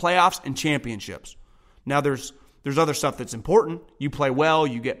is about playoffs and championships. Now, there's other stuff that's important. You play well,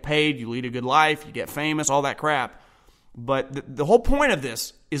 you get paid, you lead a good life, you get famous, all that crap. But the whole point of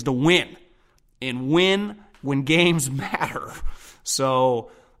this is to win, and win when games matter. So,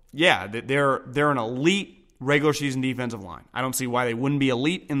 yeah, they're an elite regular season defensive line. I don't see why they wouldn't be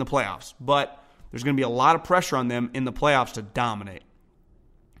elite in the playoffs, but there's going to be a lot of pressure on them in the playoffs to dominate.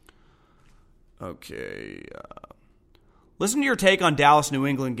 Okay. Listen to your take on Dallas-New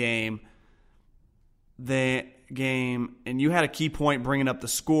England game. And you had a key point bringing up the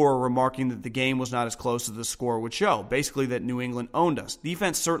score, remarking that the game was not as close as the score would show. Basically that New England owned us.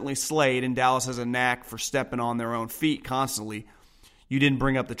 Defense certainly slayed, and Dallas has a knack for stepping on their own feet constantly. You didn't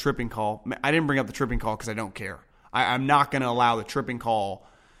bring up the tripping call. I didn't bring up the tripping call because I don't care. I'm not going to allow the tripping call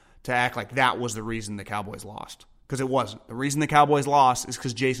to act like that was the reason the Cowboys lost, because it wasn't. The reason the Cowboys lost is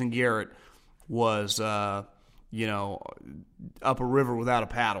because Jason Garrett was, up a river without a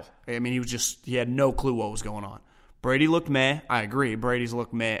paddle. I mean, he had no clue what was going on. Brady looked meh. I agree. Brady's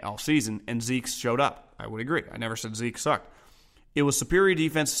looked meh all season, and Zeke showed up. I would agree. I never said Zeke sucked. It was superior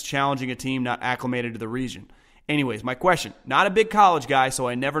defense challenging a team not acclimated to the region. Anyways, my question. Not a big college guy, so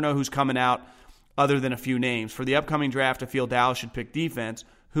I never know who's coming out other than a few names. For the upcoming draft, I feel Dallas should pick defense.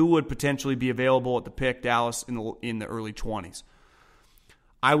 Who would potentially be available at the pick? Dallas in the early 20s.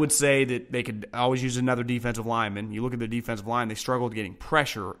 I would say that they could always use another defensive lineman. You look at the defensive line, they struggled getting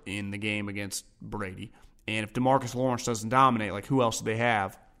pressure in the game against Brady. And if DeMarcus Lawrence doesn't dominate, like who else do they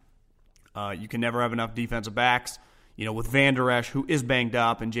have? You can never have enough defensive backs. With Van Der Esch, who is banged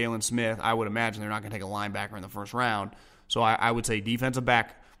up, and Jalen Smith, I would imagine they're not going to take a linebacker in the first round. So I would say defensive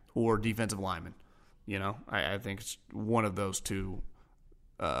back or defensive lineman. I think it's one of those two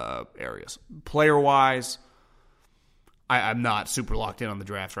areas. Player-wise, I'm not super locked in on the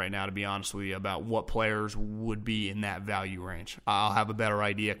draft right now, to be honest with you, about what players would be in that value range. I'll have a better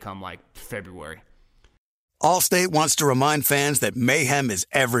idea come February. Allstate wants to remind fans that mayhem is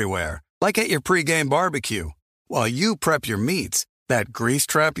everywhere, like at your pregame barbecue. While you prep your meats, that grease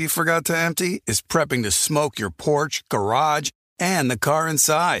trap you forgot to empty is prepping to smoke your porch, garage, and the car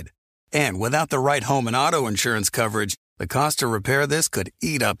inside. And without the right home and auto insurance coverage, the cost to repair this could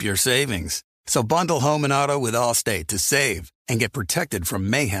eat up your savings. So bundle home and auto with Allstate to save and get protected from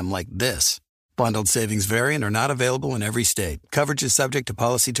mayhem like this. Bundled savings vary and are not available in every state. Coverage is subject to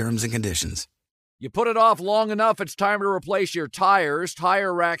policy terms and conditions. You put it off long enough, it's time to replace your tires.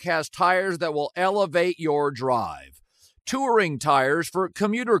 Tire Rack has tires that will elevate your drive. Touring tires for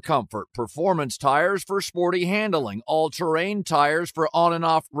commuter comfort, performance tires for sporty handling, all-terrain tires for on- and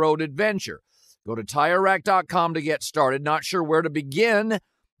off-road adventure. Go to TireRack.com to get started. Not sure where to begin?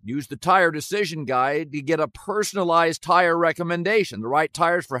 Use the Tire Decision Guide to get a personalized tire recommendation, the right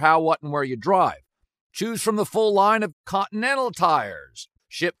tires for how, what, and where you drive. Choose from the full line of Continental tires.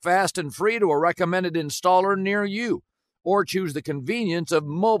 Ship fast and free to a recommended installer near you. Or choose the convenience of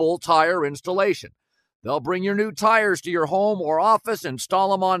mobile tire installation. They'll bring your new tires to your home or office and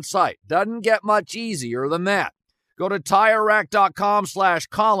install them on site. Doesn't get much easier than that. Go to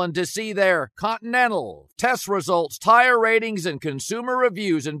TireRack.com/Colin to see their Continental test results, tire ratings, and consumer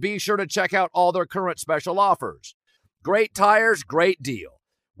reviews, and be sure to check out all their current special offers. Great tires, great deal.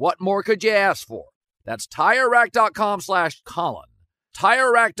 What more could you ask for? That's TireRack.com/Colin.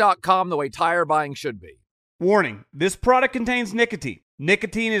 TireRack.com, the way tire buying should be. Warning, this product contains nicotine.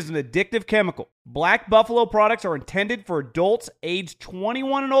 Nicotine is an addictive chemical. Black Buffalo products are intended for adults aged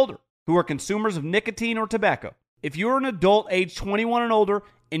 21 and older who are consumers of nicotine or tobacco. If you're an adult aged 21 and older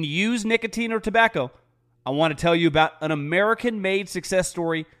and use nicotine or tobacco, I want to tell you about an American-made success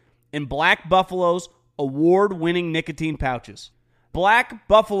story in Black Buffalo's award-winning nicotine pouches. Black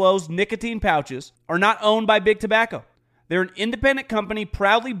Buffalo's nicotine pouches are not owned by Big Tobacco. They're an independent company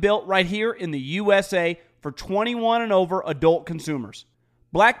proudly built right here in the USA for 21 and over adult consumers.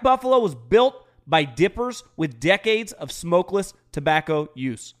 Black Buffalo was built by dippers with decades of smokeless tobacco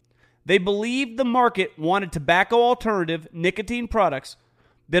use. They believed the market wanted tobacco alternative nicotine products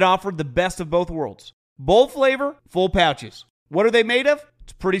that offered the best of both worlds. Bold flavor, full pouches. What are they made of?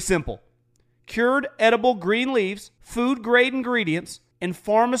 It's pretty simple. Cured edible green leaves, food-grade ingredients, and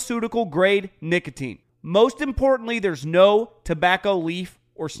pharmaceutical-grade nicotine. Most importantly, there's no tobacco leaf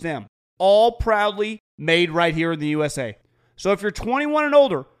or stem. All proudly made right here in the USA. So if you're 21 and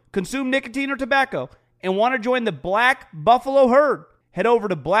older, consume nicotine or tobacco, and want to join the Black Buffalo herd, head over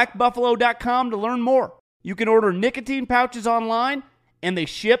to blackbuffalo.com to learn more. You can order nicotine pouches online, and they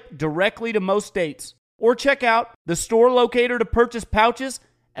ship directly to most states. Or check out the store locator to purchase pouches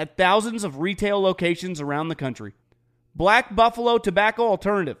at thousands of retail locations around the country. Black Buffalo Tobacco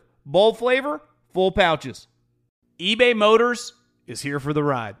Alternative. Bold flavor, full pouches. eBay Motors is here for the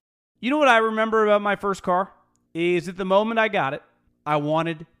ride. You know what I remember about my first car? Is at the moment I got it, I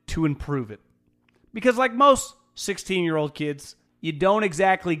wanted to improve it. Because like most 16-year-old kids, you don't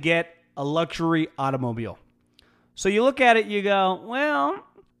exactly get a luxury automobile. So you look at it, you go, well,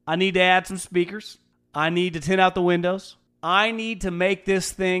 I need to add some speakers. I need to tint out the windows. I need to make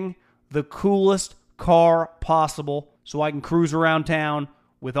this thing the coolest car possible so I can cruise around town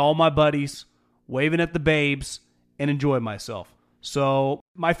with all my buddies, waving at the babes, and enjoy myself. So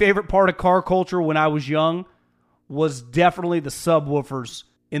my favorite part of car culture when I was young was definitely the subwoofers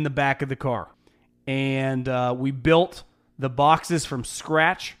in the back of the car. And we built the boxes from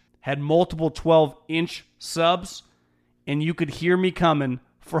scratch, had multiple 12-inch subs, and you could hear me coming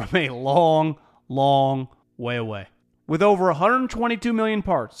from a long, long way away. With over 122 million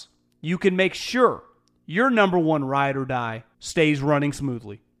parts, you can make sure your number one ride or die stays running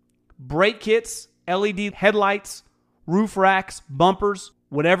smoothly. Brake kits, LED headlights, roof racks, bumpers,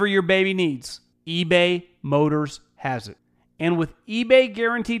 whatever your baby needs, eBay Motors has it. And with eBay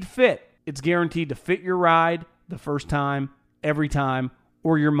Guaranteed Fit, it's guaranteed to fit your ride the first time, every time,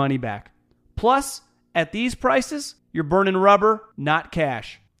 or your money back. Plus, at these prices, you're burning rubber, not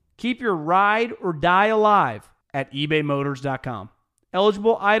cash. Keep your ride or die alive at ebaymotors.com.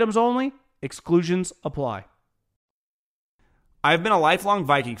 Eligible items only. Exclusions apply. I've been a lifelong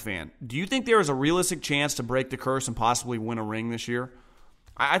Viking fan. Do you think there is a realistic chance to break the curse and possibly win a ring this year?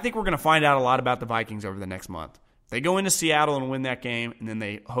 I think we're going to find out a lot about the Vikings over the next month. If they go into Seattle and win that game, and then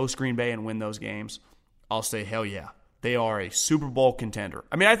they host Green Bay and win those games, I'll say, hell yeah. They are a Super Bowl contender.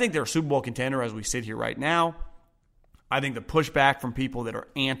 I mean, I think they're a Super Bowl contender as we sit here right now. I think the pushback from people that are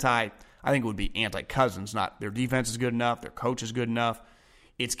I think it would be anti-Cousins, not their defense is good enough, their coach is good enough.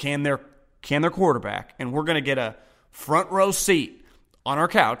 It's can their quarterback, and we're going to get a front row seat on our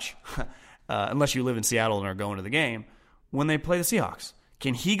couch, unless you live in Seattle and are going to the game, when they play the Seahawks.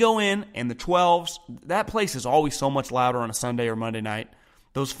 Can he go in and the 12s, that place is always so much louder on a Sunday or Monday night.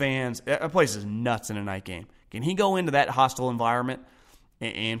 Those fans, that place is nuts in a night game. Can he go into that hostile environment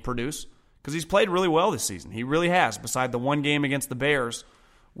and produce? Because he's played really well this season. He really has, beside the one game against the Bears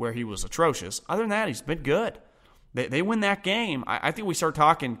where he was atrocious. Other than that, he's been good. They win that game. I think we start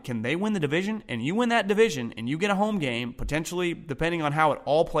talking, can they win the division? And you win that division and you get a home game, potentially, depending on how it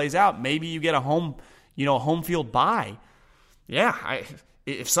all plays out, maybe you get a home field bye. Yeah,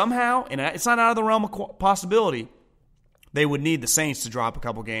 if somehow, and it's not out of the realm of possibility, they would need the Saints to drop a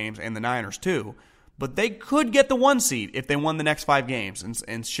couple games and the Niners too. But they could get the 1 seed if they won the next 5 games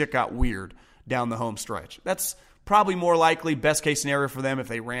and shit got weird down the home stretch. That's probably more likely, best case scenario for them if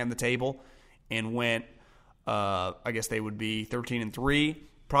they ran the table and went, I guess they would be 13-3,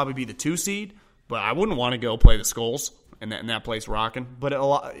 probably be the 2 seed. But I wouldn't want to go play the Skulls and that place rocking. But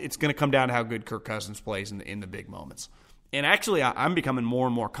it's going to come down to how good Kirk Cousins plays in the big moments. And actually, I'm becoming more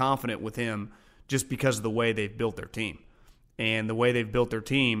and more confident with him just because of the way they've built their team. And the way they've built their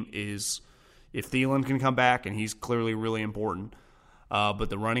team is, if Thielen can come back, and he's clearly really important, but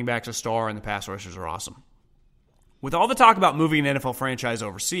the running back's a star and the pass rushers are awesome. With all the talk about moving an NFL franchise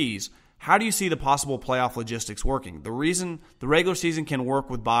overseas, how do you see the possible playoff logistics working? The reason the regular season can work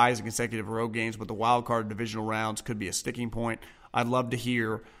with byes and consecutive road games, but the wild card divisional rounds could be a sticking point. I'd love to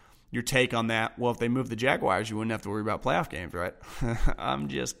hear your take on that. Well, if they move the Jaguars, you wouldn't have to worry about playoff games, right? I'm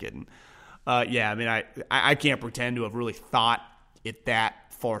just kidding. Yeah, I mean, I can't pretend to have really thought it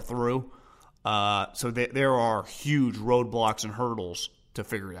that far through. So there are huge roadblocks and hurdles to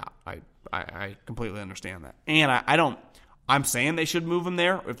figure it out. I completely understand that. And I'm saying they should move them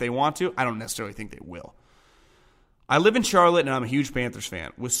there if they want to. I don't necessarily think they will. I live in Charlotte, and I'm a huge Panthers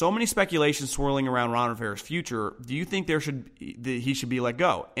fan. With so many speculations swirling around Ron Rivera's future, do you think he should be let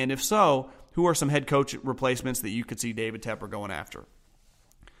go? And if so, who are some head coach replacements that you could see David Tepper going after?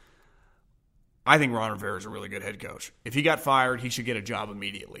 I think Ron Rivera is a really good head coach. If he got fired, he should get a job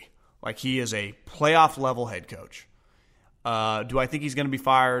immediately. Like, he is a playoff-level head coach. Do I think he's going to be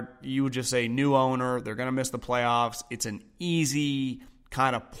fired? You would just say new owner. They're going to miss the playoffs. It's an easy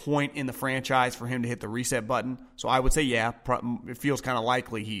kind of point in the franchise for him to hit the reset button. So I would say, yeah, it feels kind of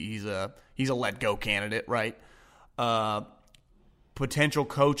likely he's a let-go candidate, right? Potential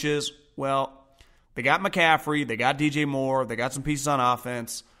coaches, well, they got McCaffrey. They got DJ Moore. They got some pieces on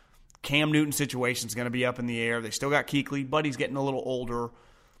offense. Cam Newton's situation is going to be up in the air. They still got Kuechly, but he's getting a little older.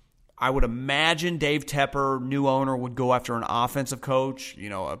 I would imagine Dave Tepper, new owner, would go after an offensive coach,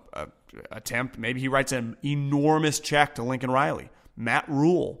 attempt. Maybe he writes an enormous check to Lincoln Riley. Matt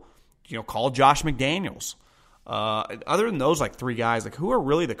Rule, call Josh McDaniels. Other than those, 3 guys, who are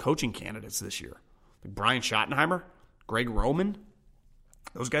really the coaching candidates this year? Like Brian Schottenheimer, Greg Roman?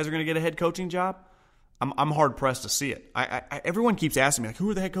 Those guys are going to get a head coaching job? I'm hard-pressed to see it. Everyone keeps asking me,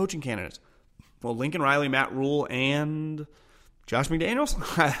 who are the head coaching candidates? Well, Lincoln Riley, Matt Rule, and Josh McDaniels?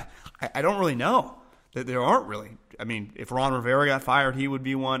 I don't really know. There aren't really. I mean, if Ron Rivera got fired, he would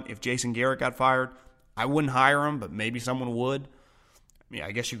be one. If Jason Garrett got fired, I wouldn't hire him, but maybe someone would. I mean,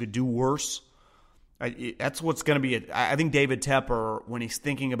 I guess you could do worse. That's what's going to be I think David Tepper, when he's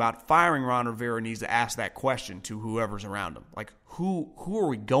thinking about firing Ron Rivera, needs to ask that question to whoever's around him. Who are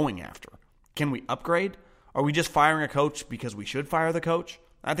we going after? Can we upgrade? Are we just firing a coach because we should fire the coach?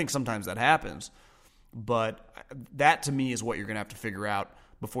 I think sometimes that happens. But that, to me, is what you're going to have to figure out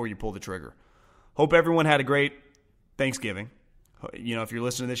before you pull the trigger. Hope everyone had a great Thanksgiving. If you're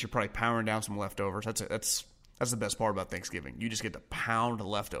listening to this, you're probably powering down some leftovers. That's the best part about Thanksgiving. You just get to pound the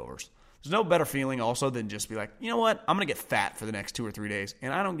leftovers. There's no better feeling also than just be like, you know what, I'm going to get fat for the next 2 or 3 days,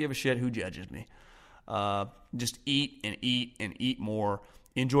 and I don't give a shit who judges me. Just eat and eat and eat more.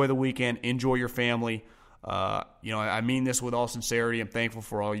 Enjoy the weekend. Enjoy your family. I mean this with all sincerity. I'm thankful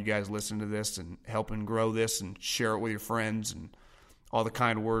for all you guys listening to this and helping grow this and share it with your friends and all the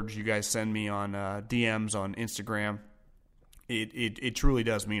kind words you guys send me on DMs on Instagram. It truly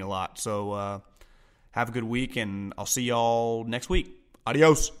does mean a lot. So have a good week, and I'll see y'all next week.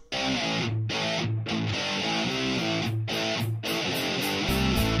 Adios.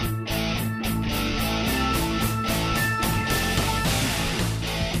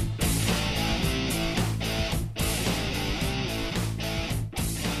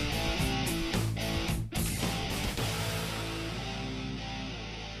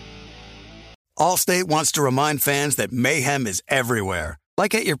 Allstate wants to remind fans that mayhem is everywhere,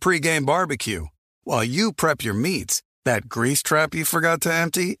 like at your pregame barbecue. While you prep your meats, that grease trap you forgot to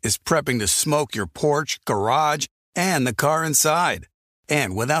empty is prepping to smoke your porch, garage, and the car inside.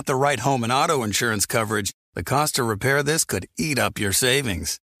 And without the right home and auto insurance coverage, the cost to repair this could eat up your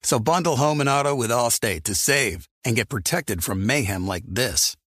savings. So bundle home and auto with Allstate to save and get protected from mayhem like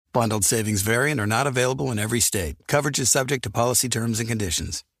this. Bundled savings vary and are not available in every state. Coverage is subject to policy terms and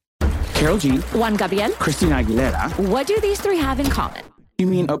conditions. Karol G, Juan Gabriel, Christina Aguilera. What do these three have in common? You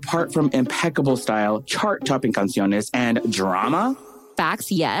mean apart from impeccable style, chart-topping canciones, and drama?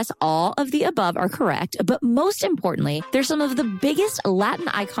 Facts, yes, all of the above are correct, but most importantly, they're some of the biggest Latin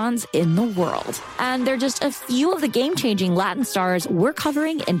icons in the world. And they're just a few of the game-changing Latin stars we're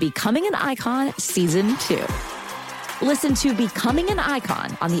covering in Becoming an Icon Season 2. Listen to Becoming an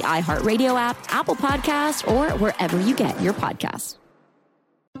Icon on the iHeartRadio app, Apple Podcasts, or wherever you get your podcasts.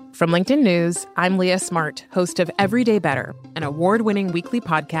 From LinkedIn News, I'm Leah Smart, host of Everyday Better, an award-winning weekly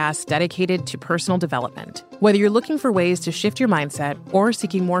podcast dedicated to personal development. Whether you're looking for ways to shift your mindset or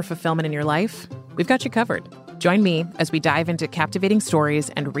seeking more fulfillment in your life, we've got you covered. Join me as we dive into captivating stories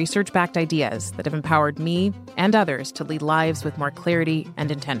and research-backed ideas that have empowered me and others to lead lives with more clarity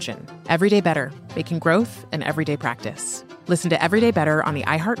and intention. Everyday Better, making growth an everyday practice. Listen to Everyday Better on the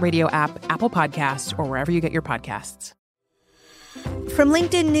iHeartRadio app, Apple Podcasts, or wherever you get your podcasts. From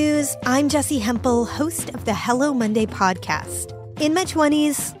LinkedIn News, I'm Jessie Hempel, host of the Hello Monday podcast. In my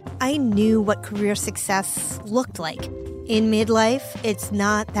 20s, I knew what career success looked like. In midlife, it's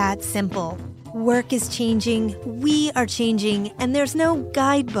not that simple. Work is changing, we are changing, and there's no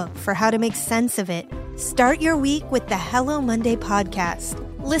guidebook for how to make sense of it. Start your week with the Hello Monday podcast.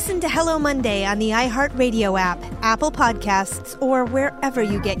 Listen to Hello Monday on the iHeartRadio app, Apple Podcasts, or wherever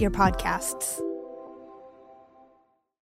you get your podcasts.